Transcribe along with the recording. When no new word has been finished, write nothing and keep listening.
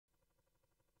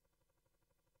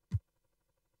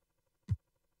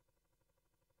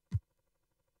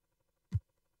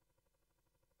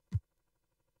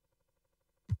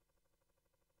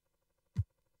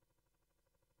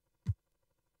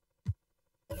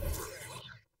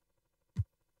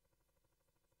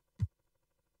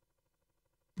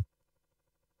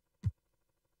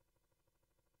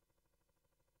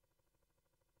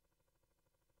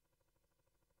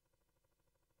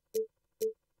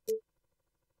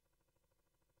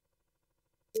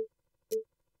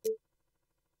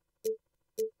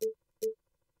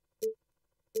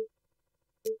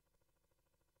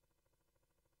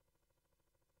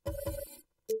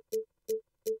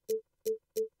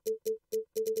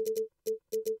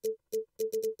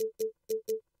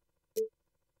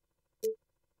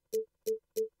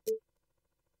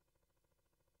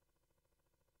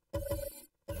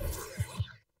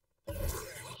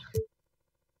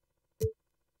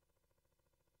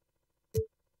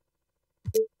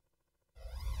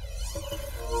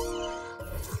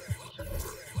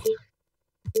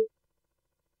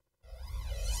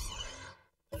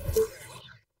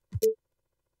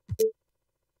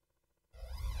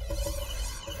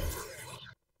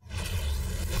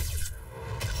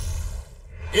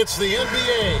It's the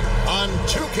NBA on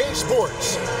 2K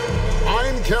Sports.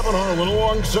 I'm Kevin Harlan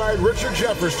alongside Richard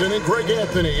Jefferson and Greg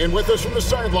Anthony. And with us from the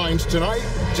sidelines tonight,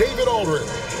 David Aldridge.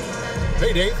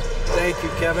 Hey, Dave. Thank you,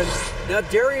 Kevin. Now,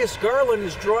 Darius Garland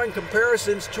is drawing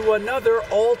comparisons to another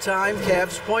all-time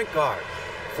Cavs point guard,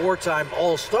 four-time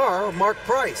All-Star Mark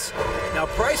Price. Now,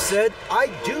 Price said, "I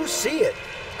do see it.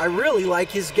 I really like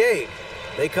his game.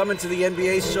 They come into the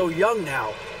NBA so young now.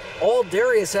 All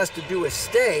Darius has to do is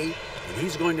stay, and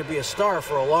he's going to be a star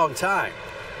for a long time."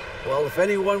 Well, if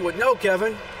anyone would know,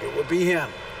 Kevin, it would be him.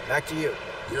 Back to you.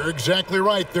 You're exactly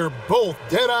right. They're both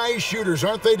dead-eye shooters,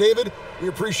 aren't they, David? We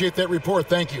appreciate that report.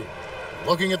 Thank you.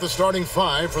 Looking at the starting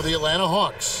five for the Atlanta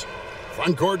Hawks.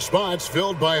 Front court spots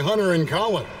filled by Hunter and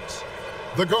Collins.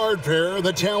 The guard pair,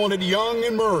 the talented Young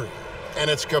and Murray. And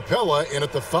it's Capella in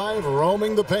at the five,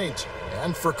 roaming the paint.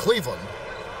 And for Cleveland,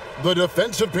 the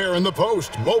defensive pair in the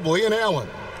post, Mobley and Allen.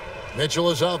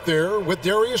 Mitchell is out there with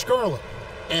Darius Garland.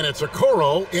 And it's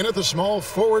Okoro in at the small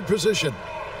forward position.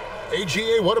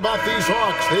 AGA, what about these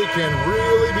Hawks? They can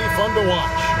really be fun to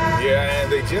watch. Yeah,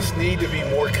 and they just need to be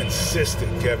more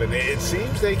consistent, Kevin. It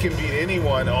seems they can beat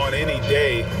anyone on any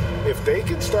day. If they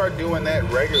can start doing that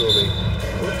regularly,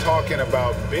 we're talking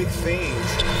about big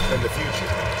things in the future.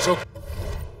 So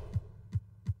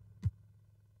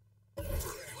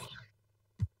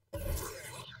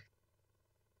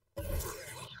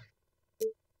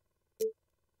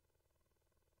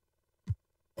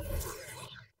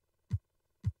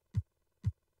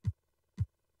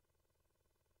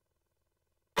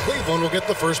Cleveland will get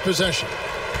the first possession.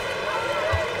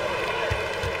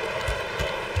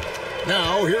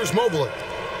 Now, here's Mobley.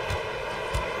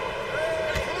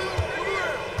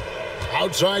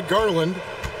 Outside Garland.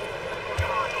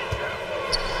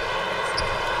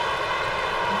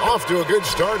 Off to a good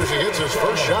start as he hits his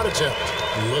first shot attempt.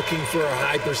 Looking for a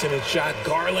high percentage shot.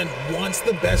 Garland wants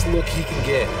the best look he can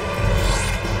get.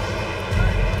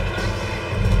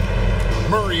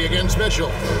 Murray against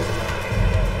Mitchell.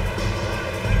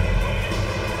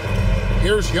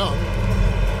 Here's Young.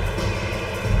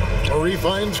 Murray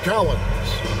finds Collins.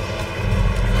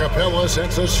 Capella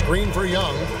sets a screen for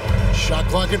Young. Shot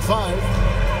clock at 5.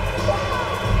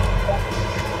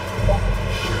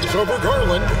 Shoots over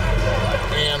Garland.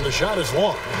 And the shot is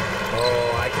long.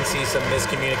 Oh, I can see some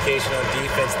miscommunication on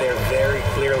defense there very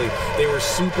clearly. They were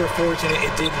super fortunate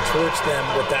it didn't torch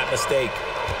them with that mistake.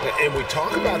 And we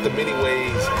talk about the many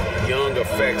ways Young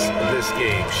affects this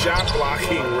game. Shot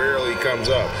blocking rarely comes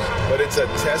up, but it's a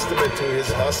testament to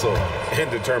his hustle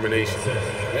and determination.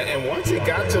 And once he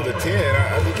got to the 10,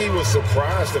 I think he was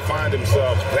surprised to find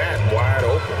himself that wide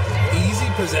open. Easy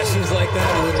possessions like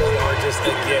that literally are just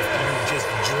a gift. You just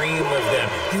dream of them.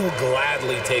 He will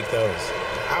gladly take those.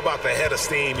 How about the head of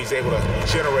steam he's able to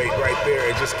generate right there?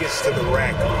 It just gets to the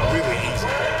rack really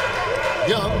easy.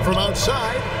 Young from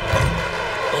outside.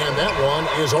 And that one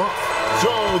is off.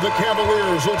 So the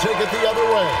Cavaliers will take it the other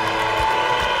way.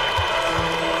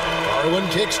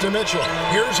 Garland kicks to Mitchell.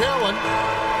 Here's Allen.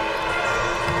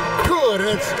 Good,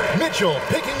 and it's Mitchell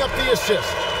picking up the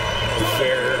assist.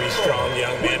 Very strong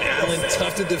young man. Allen,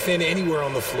 tough to defend anywhere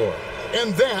on the floor.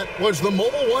 And that was the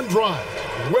Mobile One drive.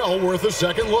 Well worth a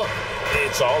second look.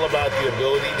 It's all about the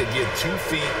ability to get 2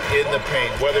 feet in the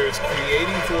paint, whether it's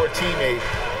creating for a teammate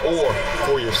or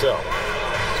for yourself.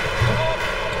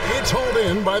 It's hauled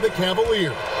in by the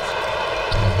Cavaliers.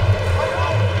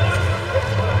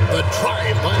 The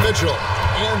drive by Mitchell.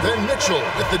 And then Mitchell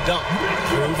with the dunk.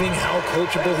 Proving how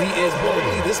coachable he is.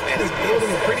 Mobley, this man is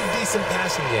building a pretty decent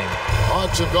passing game.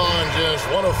 Hawks have gone just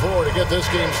 1 of 4 to get this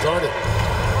game started.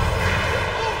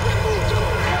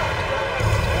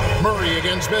 Murray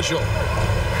against Mitchell.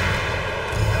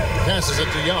 Passes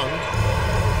it to Young.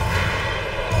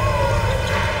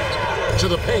 To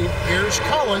the paint, here's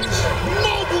Collins.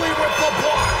 Mobley with the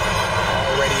block.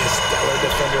 Already a stellar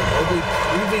defender. Mobley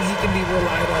proving he can be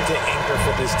relied on to anchor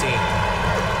for this team.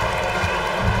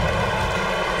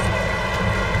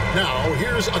 Now,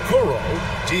 here's Okoro.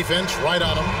 Defense right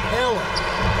on him. Allen.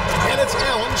 And it's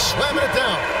Allen slamming it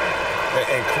down.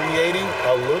 And creating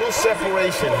a little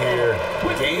separation here,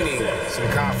 gaining some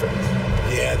confidence.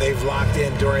 Yeah, they've locked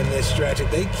in during this stretch.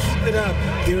 If they keep it up,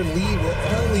 their lead will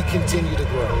only continue to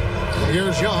grow.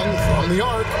 Here's Young from the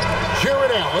arc.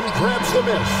 Jared Allen grabs the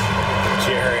miss.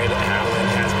 Jared Allen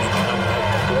has become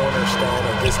a cornerstone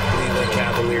of this Cleveland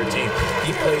Cavalier team.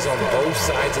 He plays on both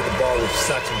sides of the ball with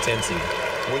such intensity.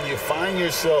 When you find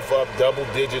yourself up double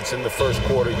digits in the first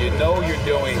quarter, you know you're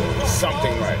doing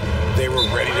something right. They were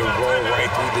ready to roll right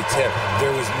through the tip.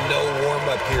 There was no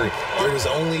warm-up period. There was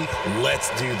only, let's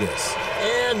do this.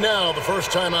 And now the first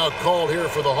timeout called here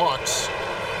for the Hawks.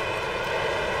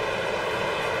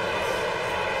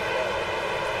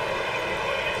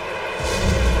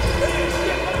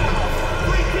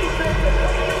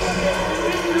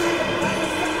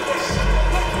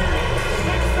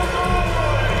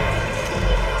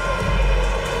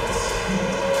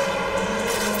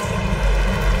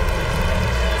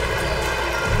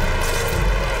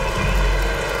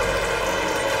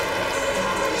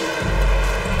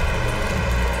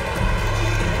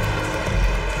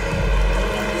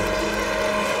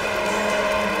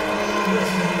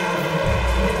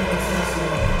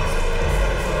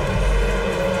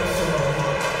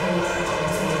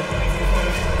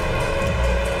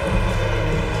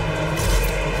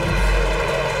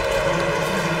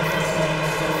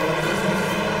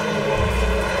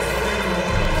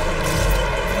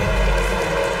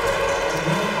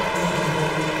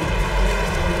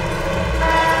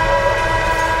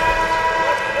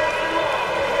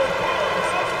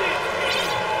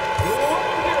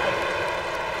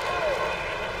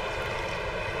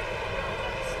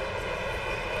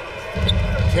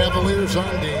 Cavaliers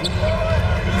on D.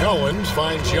 Collins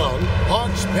finds Young.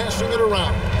 Hawks passing it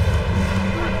around.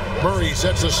 Murray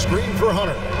sets a screen for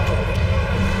Hunter.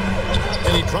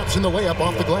 And he drops in the layup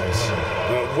off the glass.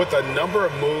 With a number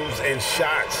of moves and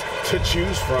shots to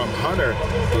choose from, Hunter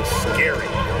is scary.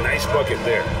 Nice bucket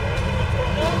there.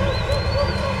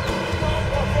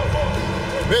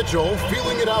 Mitchell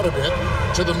feeling it out a bit.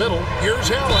 To the middle. Here's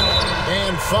Allen.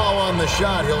 And foul on the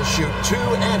shot. He'll shoot 2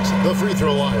 at the free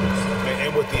throw line.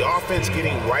 And with the offense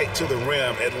getting right to the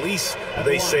rim, at least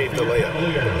they saved the layup.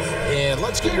 And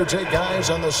let's get your take, guys,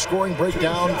 on the scoring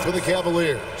breakdown for the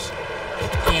Cavaliers.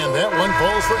 And that one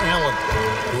falls for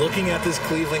Allen. Looking at this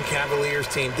Cleveland Cavaliers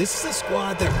team, this is a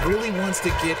squad that really wants to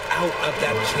get out of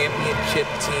that championship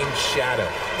team shadow.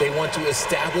 They want to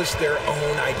establish their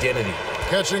own identity.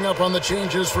 Catching up on the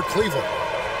changes for Cleveland.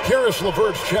 Karis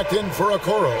LeVert's checked in for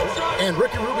Okoro, and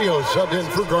Ricky Rubio subbed in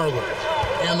for Garland.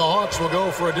 And the Hawks will go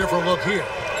for a different look here.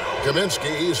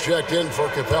 Kaminsky is checked in for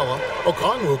Capella.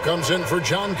 Okongwu comes in for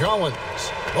John Collins.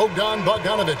 Bogdan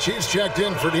Bogdanovic, he's checked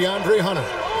in for DeAndre Hunter.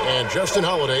 And Justin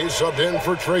Holiday subbed in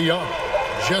for Trae Young.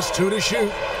 Just 2 to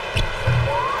shoot.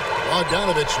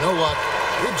 Bogdanovic, no luck.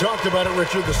 We talked about it,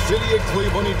 Richard. The city of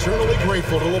Cleveland eternally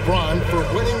grateful to LeBron for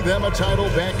winning them a title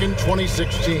back in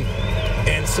 2016.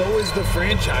 And so is the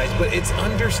franchise, but it's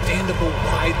understandable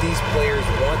why these players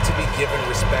want to be given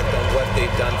respect on what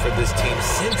they've done for this team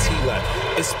since he left,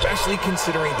 especially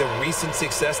considering the recent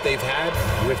success they've had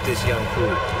with this young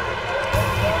crew.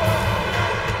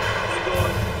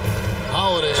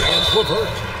 Holiday against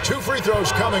LeVert. 2 free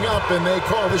throws coming up, and they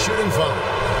call the shooting foul.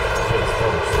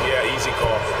 Yeah, easy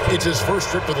call. It's his first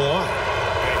trip to the line.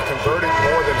 And converted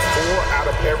more than 4 out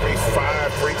of every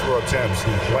 5 free throw attempts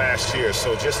last year,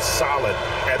 so just solid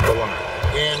at the line.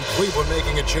 And Cleveland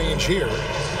making a change here.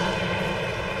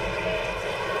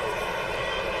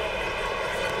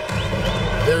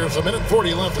 There's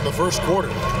 1:40 left in the first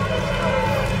quarter.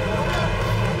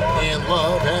 And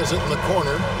Love has it in the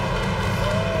corner.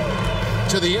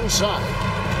 To the inside.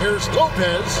 Here's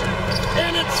Lopez.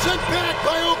 And it's sent back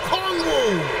by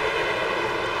Okongwu.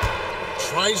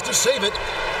 Tries to save it.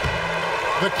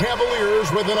 The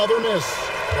Cavaliers with another miss.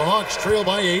 The Hawks trail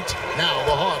by 8. Now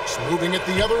the Hawks moving it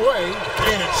the other way.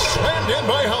 And it's slammed in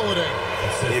by Holiday.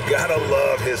 You gotta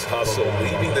love his hustle,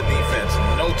 leaving the defense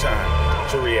no time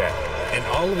to react. And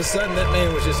all of a sudden, that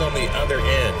man was just on the other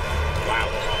end. Wow.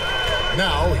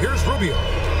 Now, here's Rubio.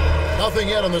 Nothing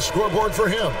yet on the scoreboard for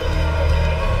him.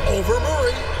 Over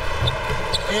Murray.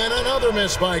 And another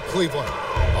miss by Cleveland.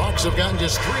 Hawks have gotten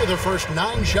just 3 of their first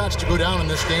 9 shots to go down in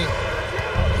this game.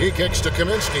 He kicks to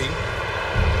Kaminsky.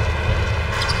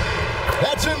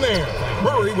 That's in there.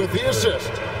 Murray with the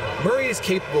assist. Murray is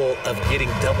capable of getting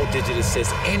double-digit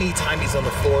assists anytime he's on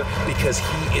the floor because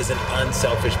he is an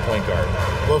unselfish point guard.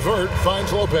 LeVert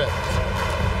finds Lopez.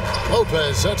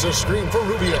 Lopez sets a screen for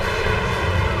Rubio.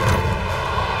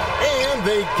 And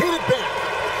they get it back.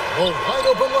 A wide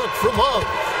open look for Love.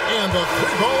 And the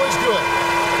 3-ball is good.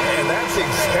 And that's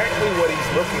exactly what he's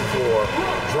looking for,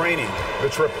 draining the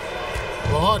triple.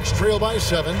 The Hawks trail by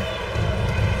 7.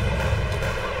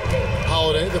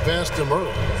 Holiday, the pass to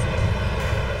Murray.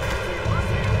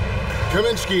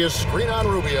 Kaminsky is screen on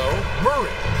Rubio. Murray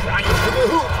tries to the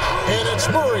hoop. And it's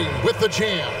Murray with the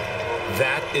jam.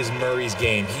 That is Murray's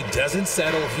game. He doesn't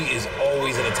settle. He is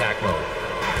always in attack mode.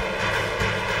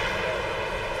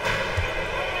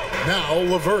 Now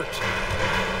LeVert.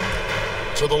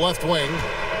 To the left wing.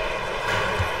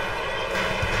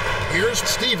 Here's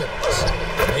Stevens.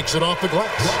 Makes it off the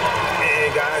glass.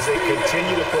 And guys, they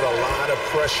continue to put a lot of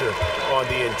pressure on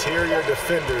the interior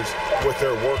defenders with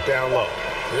their work down low.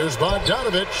 Here's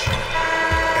Bogdanovic.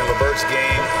 And LeVert's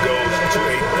game goes to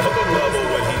another level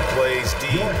when he plays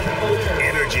deep with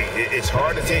energy. It's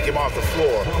hard to take him off the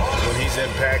floor when he's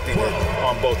impacting it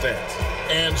on both ends.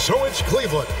 And so it's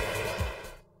Cleveland.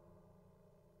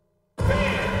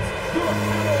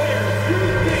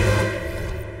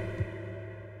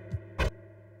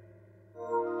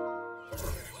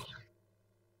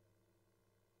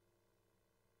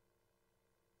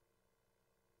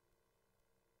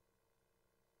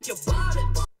 Your body.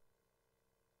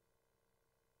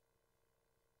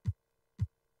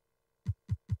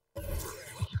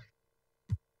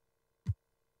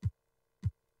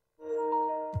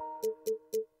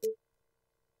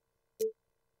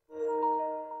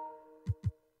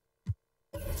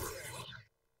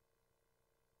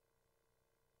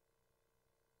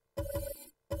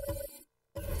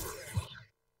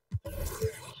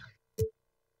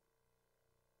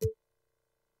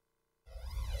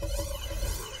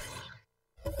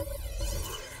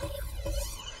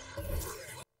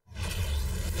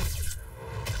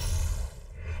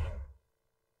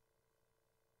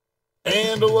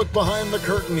 And a look behind the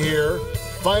curtain here.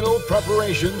 Final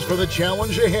preparations for the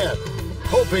challenge ahead.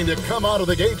 Hoping to come out of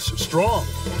the gates strong.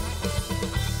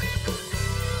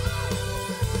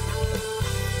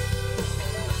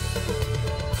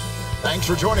 Thanks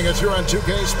for joining us here on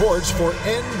 2K Sports for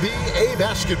NBA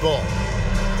basketball.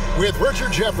 With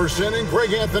Richard Jefferson and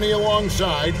Greg Anthony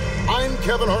alongside, I'm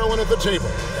Kevin Harlan at the table.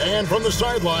 And from the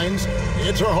sidelines,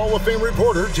 it's our Hall of Fame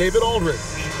reporter, David Aldridge.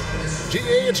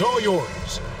 GA, it's all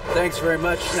yours. Thanks very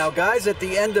much. Now, guys, at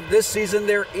the end of this season,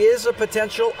 there is a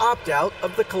potential opt-out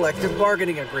of the collective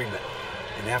bargaining agreement.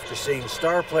 And after seeing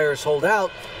star players hold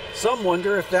out, some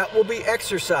wonder if that will be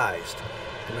exercised.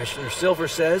 Commissioner Silver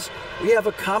says we have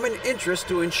a common interest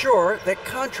to ensure that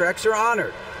contracts are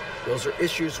honored. Those are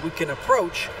issues we can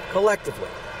approach collectively.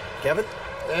 Kevin?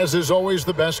 As is always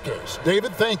the best case.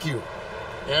 David, thank you.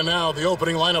 And now the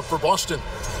opening lineup for Boston.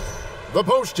 The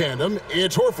post tandem,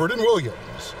 it's Horford and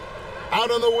Williams. Out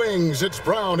on the wings, it's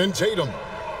Brown and Tatum.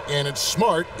 And it's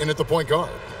Smart in at the point guard.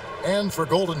 And for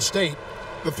Golden State,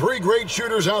 the three great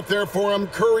shooters out there for them,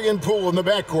 Curry and Poole in the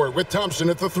backcourt with Thompson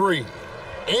at the three.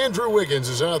 Andrew Wiggins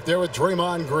is out there with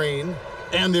Draymond Green.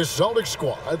 And this Celtics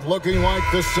squad looking like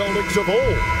the Celtics of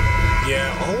old.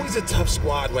 Yeah, always a tough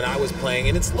squad when I was playing,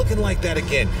 and it's looking like that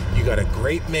again. You got a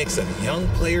great mix of young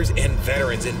players and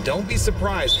veterans, and don't be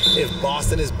surprised if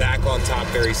Boston is back on top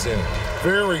very soon.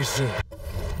 Very soon.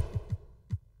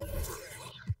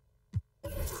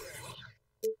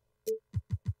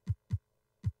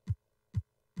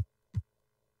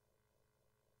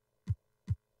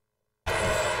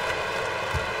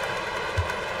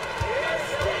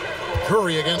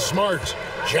 Curry against Smart.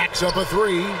 Jacks up a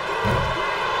three.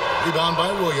 Rebound by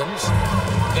Williams.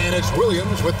 And it's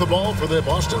Williams with the ball for the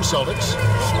Boston Celtics.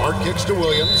 Smart kicks to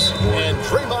Williams. And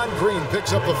Draymond Green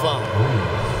picks up the foul.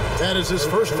 That is his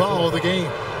first foul of the game.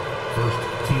 First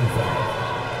team foul.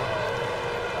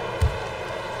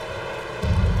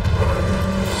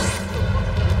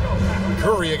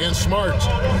 Curry against Smart.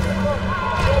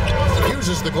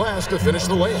 Uses the glass to finish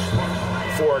the layup.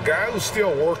 For a guy who's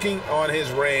still working on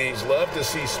his range, love to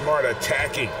see Smart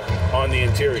attacking on the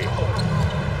interior.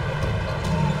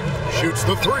 Shoots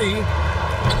the three.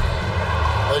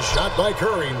 A shot by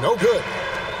Curry, no good.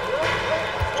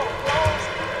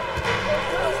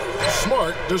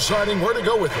 Smart deciding where to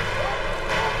go with it.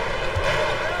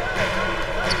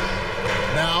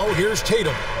 Now here's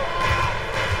Tatum.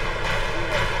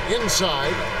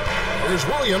 Inside. Here's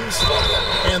Williams.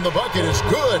 And the bucket is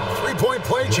good. Three-point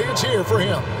play chance here for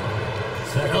him.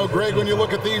 You know, Greg, when you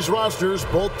look at these rosters,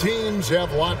 both teams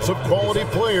have lots of quality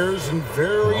players and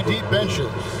very deep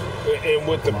benches. And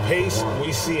with the pace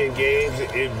we see in games,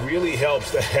 it really helps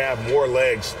to have more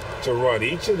legs to run.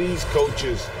 Each of these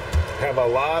coaches have a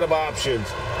lot of options,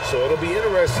 so it'll be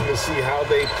interesting to see how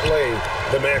they play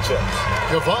the matchups.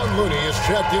 Kevon Looney is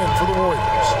checked in for the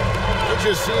Warriors. It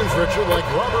just seems, Richard, like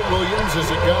Robert Williams is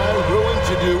a guy willing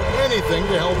to do anything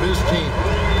to help his team.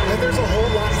 And there's a whole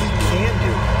lot he can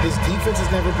do. His defense has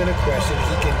never been a question.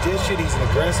 He can dish it. He's an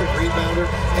aggressive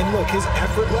rebounder. And look, his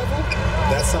effort level,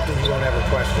 that's something you don't ever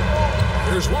question.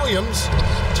 Here's Williams.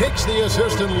 Takes the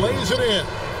assist and lays it in.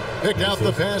 Picked out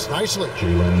the pass nicely.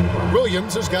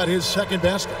 Williams has got his second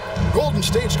basket. Golden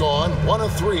State's gone 1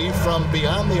 of 3 from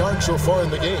beyond the arc so far in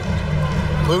the game.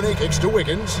 Looney kicks to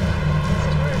Wiggins.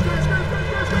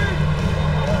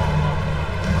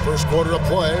 First quarter of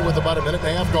play with about a minute and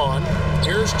a half gone.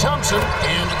 Here's Thompson,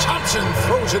 and Thompson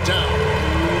throws it down.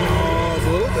 Oh,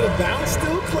 a little bit of bounce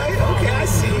still, Clay. Okay, I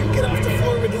see you. Get off the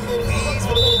floor with a little ease,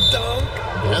 with a little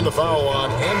dunk. And the foul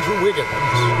on Andrew Wiggins.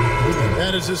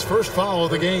 That is his first foul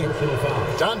of the game.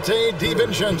 Dante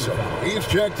DiVincenzo. He's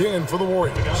checked in for the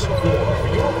Warriors.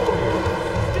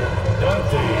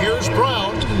 Here's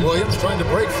Brown. Williams trying to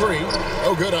break free.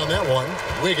 No good on that one.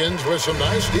 Wiggins with some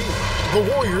nice D.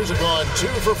 The Warriors have gone 2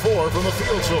 for 4 from the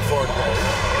field so far today.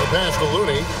 The pass to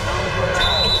Looney.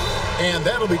 And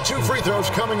that'll be 2 free throws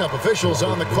coming up. Officials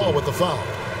on the call with the foul.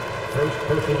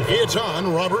 It's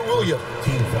on Robert Williams.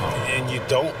 And you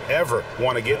don't ever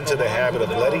want to get into the habit of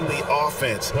letting the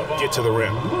offense get to the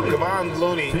rim. Kevon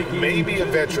Looney may be a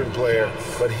veteran player,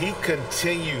 but he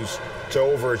continues to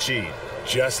overachieve.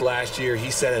 Just last year,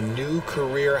 he set a new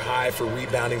career high for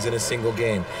reboundings in a single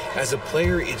game. As a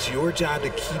player, it's your job to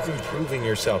keep improving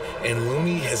yourself, and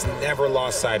Looney has never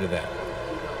lost sight of that.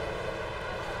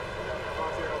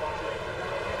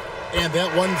 And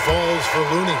that one falls for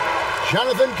Looney.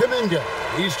 Jonathan Kuminga,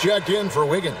 he's checked in for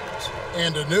Wiggins.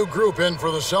 And a new group in for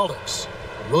the Celtics.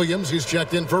 Williams, he's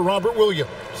checked in for Robert Williams.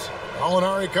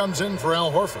 Alinari comes in for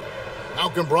Al Horford.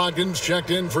 Malcolm Brogdon's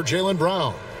checked in for Jaylen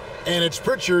Brown. And it's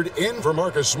Pritchard in for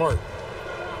Marcus Smart.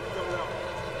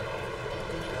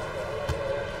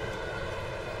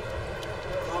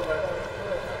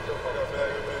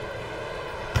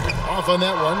 Off on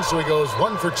that one, so he goes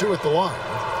 1 for 2 at the line.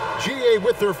 GA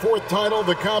with their 4th title,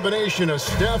 the combination of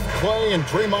Steph, Clay, and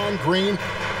Draymond Green,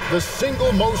 the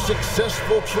single most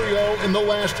successful trio in the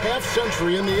last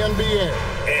half-century in the NBA.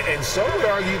 And some would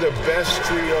argue the best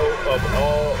trio of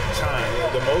all time.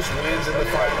 The most wins in the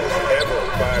finals ever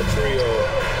by a trio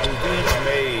who've each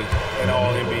made an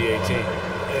All-NBA team.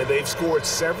 And they've scored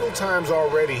several times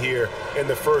already here in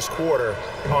the first quarter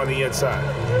on the inside.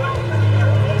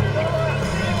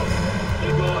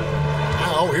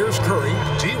 Now here's Curry.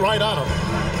 D right on him.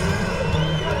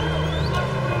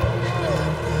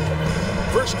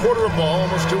 First quarter of ball,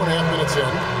 almost 2.5 minutes in.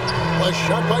 A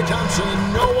shot by Thompson,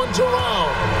 and no one's around.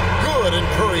 Good, and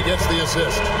Curry gets the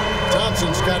assist.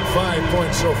 Thompson's got 5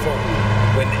 points so far.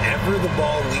 Whenever the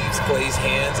ball leaves Clay's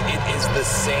hands, it is the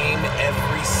same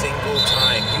every single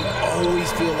time. You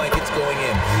always feel like it's going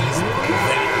in. He's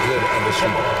that good of a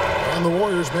shooter. And the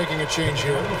Warriors making a change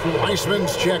here.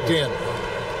 Weissman's checked in.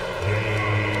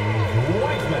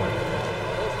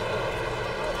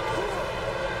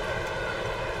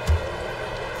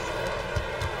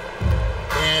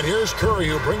 And here's Curry,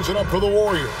 who brings it up for the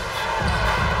Warriors.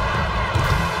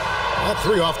 All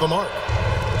 3 off the mark.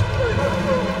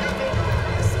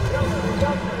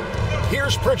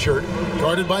 Here's Pritchard,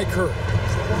 guarded by Curry.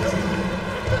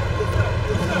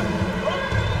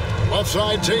 Left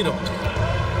side, Tatum.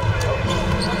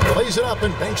 Plays it up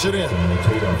and banks it in.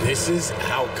 This is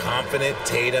how confident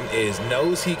Tatum is.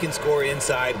 Knows he can score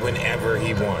inside whenever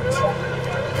he wants.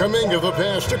 Kuminga the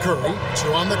pass to Curry.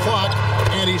 2 on the clock,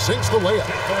 and he sinks the layup.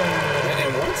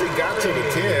 And once he got to the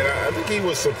 10, I think he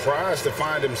was surprised to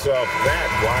find himself that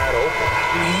wide open.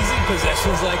 Easy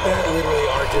possessions like that literally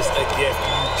are just a gift.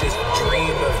 You just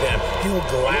dream of them. He'll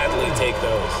gladly take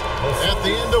those. At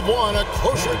the end of one, a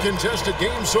closer contested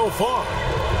game so far.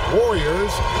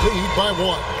 Warriors lead by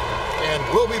 1. And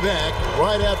we'll be back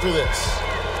right after this.